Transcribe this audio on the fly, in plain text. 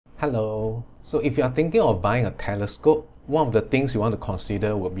Hello. So if you are thinking of buying a telescope, one of the things you want to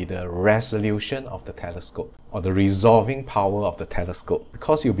consider will be the resolution of the telescope or the resolving power of the telescope,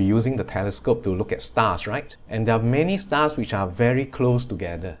 because you'll be using the telescope to look at stars, right? And there are many stars which are very close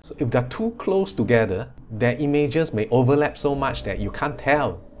together. So if they're too close together, their images may overlap so much that you can't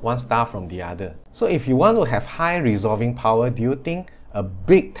tell one star from the other. So if you want to have high resolving power, do you think a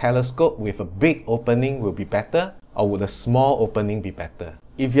big telescope with a big opening will be better, or would a small opening be better?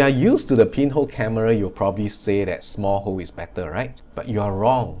 If you are used to the pinhole camera, you'll probably say that small hole is better, right? But you are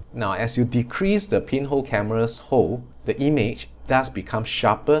wrong. Now, as you decrease the pinhole camera's hole, the image does become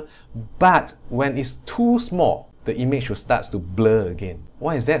sharper, but when it's too small, the image will start to blur again.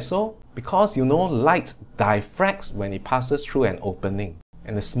 Why is that so? Because light diffracts when it passes through an opening.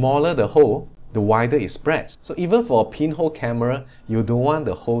 And the smaller the hole, the wider it spreads. So even for a pinhole camera, you don't want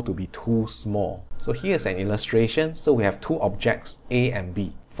the hole to be too small. So here's an illustration. So we have two objects, A and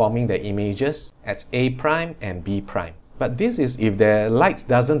B, forming the images at A prime and B prime. But this is if the light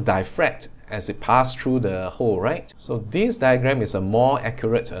doesn't diffract as it passes through the hole, right? So this diagram is a more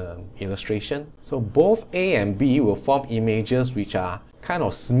accurate illustration. So both A and B will form images which are kind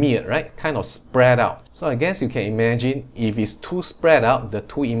of smeared, right? Kind of spread out. So I guess you can imagine if it's too spread out, the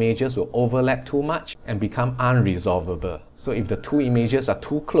two images will overlap too much and become unresolvable. So if the two images are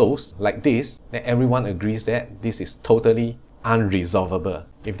too close, like this, then everyone agrees that this is totally unresolvable.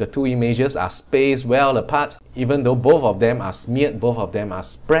 If the two images are spaced well apart, even though both of them are smeared, both of them are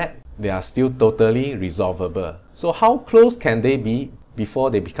spread, they are still totally resolvable. So how close can they be before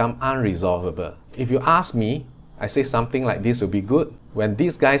they become unresolvable? If you ask me, I say something like this will be good when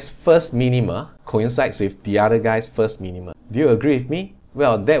this guy's first minima coincides with the other guy's first minima. Do you agree with me?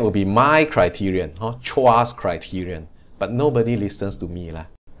 Well, that will be my criterion, Chua's criterion. But nobody listens to me.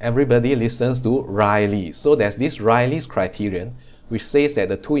 Everybody listens to Rayleigh. So there's this Rayleigh's criterion, which says that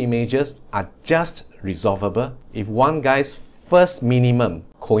the two images are just resolvable if one guy's first minimum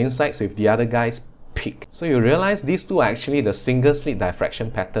coincides with the other guy's peak. So you realize these two are actually the single slit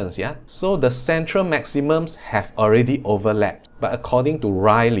diffraction patterns, yeah? So the central maximums have already overlapped. But according to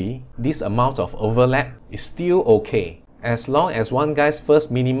Rayleigh, this amount of overlap is still okay. As long as one guy's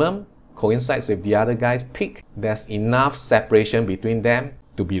first minimum coincides with the other guy's peak, there's enough separation between them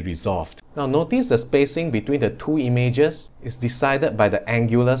to be resolved. Now notice the spacing between the two images is decided by the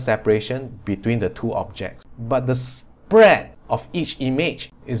angular separation between the two objects. But the spread of each image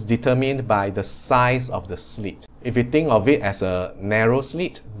is determined by the size of the slit. If you think of it as a narrow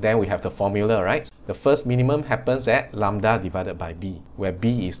slit, then we have the formula, right? The first minimum happens at lambda divided by b, where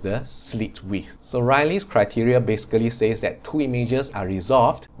b is the slit width. So Rayleigh's criteria basically says that two images are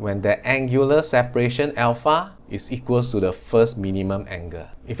resolved when the angular separation alpha is equals to the first minimum angle.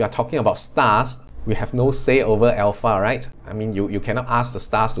 If you are talking about stars, we have no say over alpha, right? I mean, you cannot ask the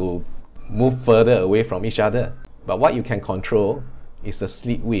stars to move further away from each other. But what you can control is the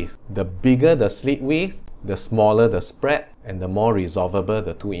slit width. The bigger the slit width, the smaller the spread, and the more resolvable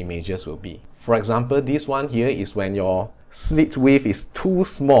the two images will be. For example, this one here is when your slit width is too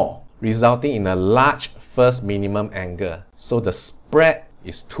small, resulting in a large first minimum angle. So the spread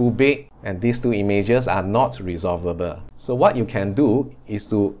is too big, and these two images are not resolvable. So what you can do is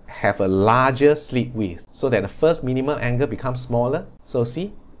to have a larger slit width so that the first minimum angle becomes smaller. So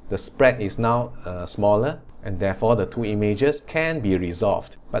see, the spread is now smaller, and therefore the two images can be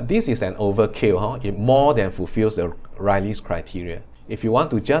resolved. But this is an overkill. It more than fulfills the Rayleigh's criteria. If you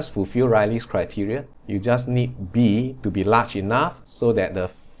want to just fulfill Rayleigh's criteria, you just need B to be large enough so that the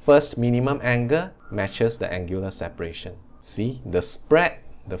first minimum angle matches the angular separation. See, the spread,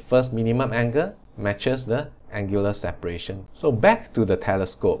 the first minimum angle, matches the angular separation. So back to the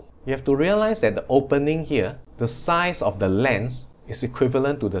telescope. You have to realize that the opening here, the size of the lens is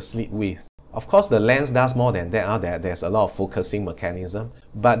equivalent to the slit width. Of course, the lens does more than that. There's a lot of focusing mechanism.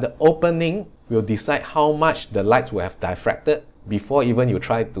 But the opening will decide how much the light will have diffracted before even you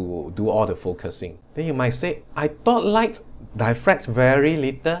try to do all the focusing. Then you might say, I thought light diffracts very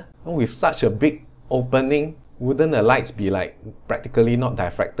little. With such a big opening, wouldn't the lights be practically not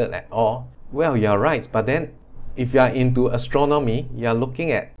diffracted at all? Well, you're right. But then if you are into astronomy, you're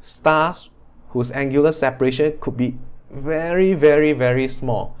looking at stars whose angular separation could be very, very, very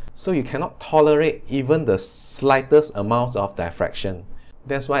small. So you cannot tolerate even the slightest amounts of diffraction.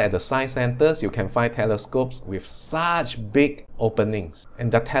 That's why at the science centers, you can find telescopes with such big openings.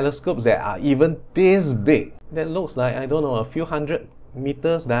 And the telescopes that are even this big, that looks like, I don't know, a few hundred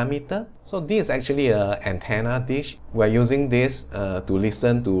meters diameter. So this is actually an antenna dish. We're using this to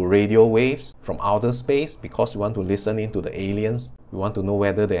listen to radio waves from outer space because we want to listen into the aliens. We want to know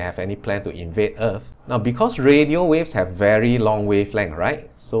whether they have any plan to invade Earth. Now, because radio waves have very long wavelength, right?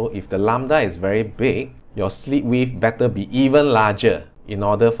 So if the lambda is very big, your slit width better be even larger in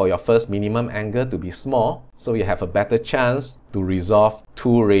order for your first minimum angle to be small, so you have a better chance to resolve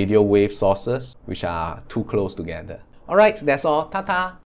two radio wave sources which are too close together. Alright, that's all. Ta-ta!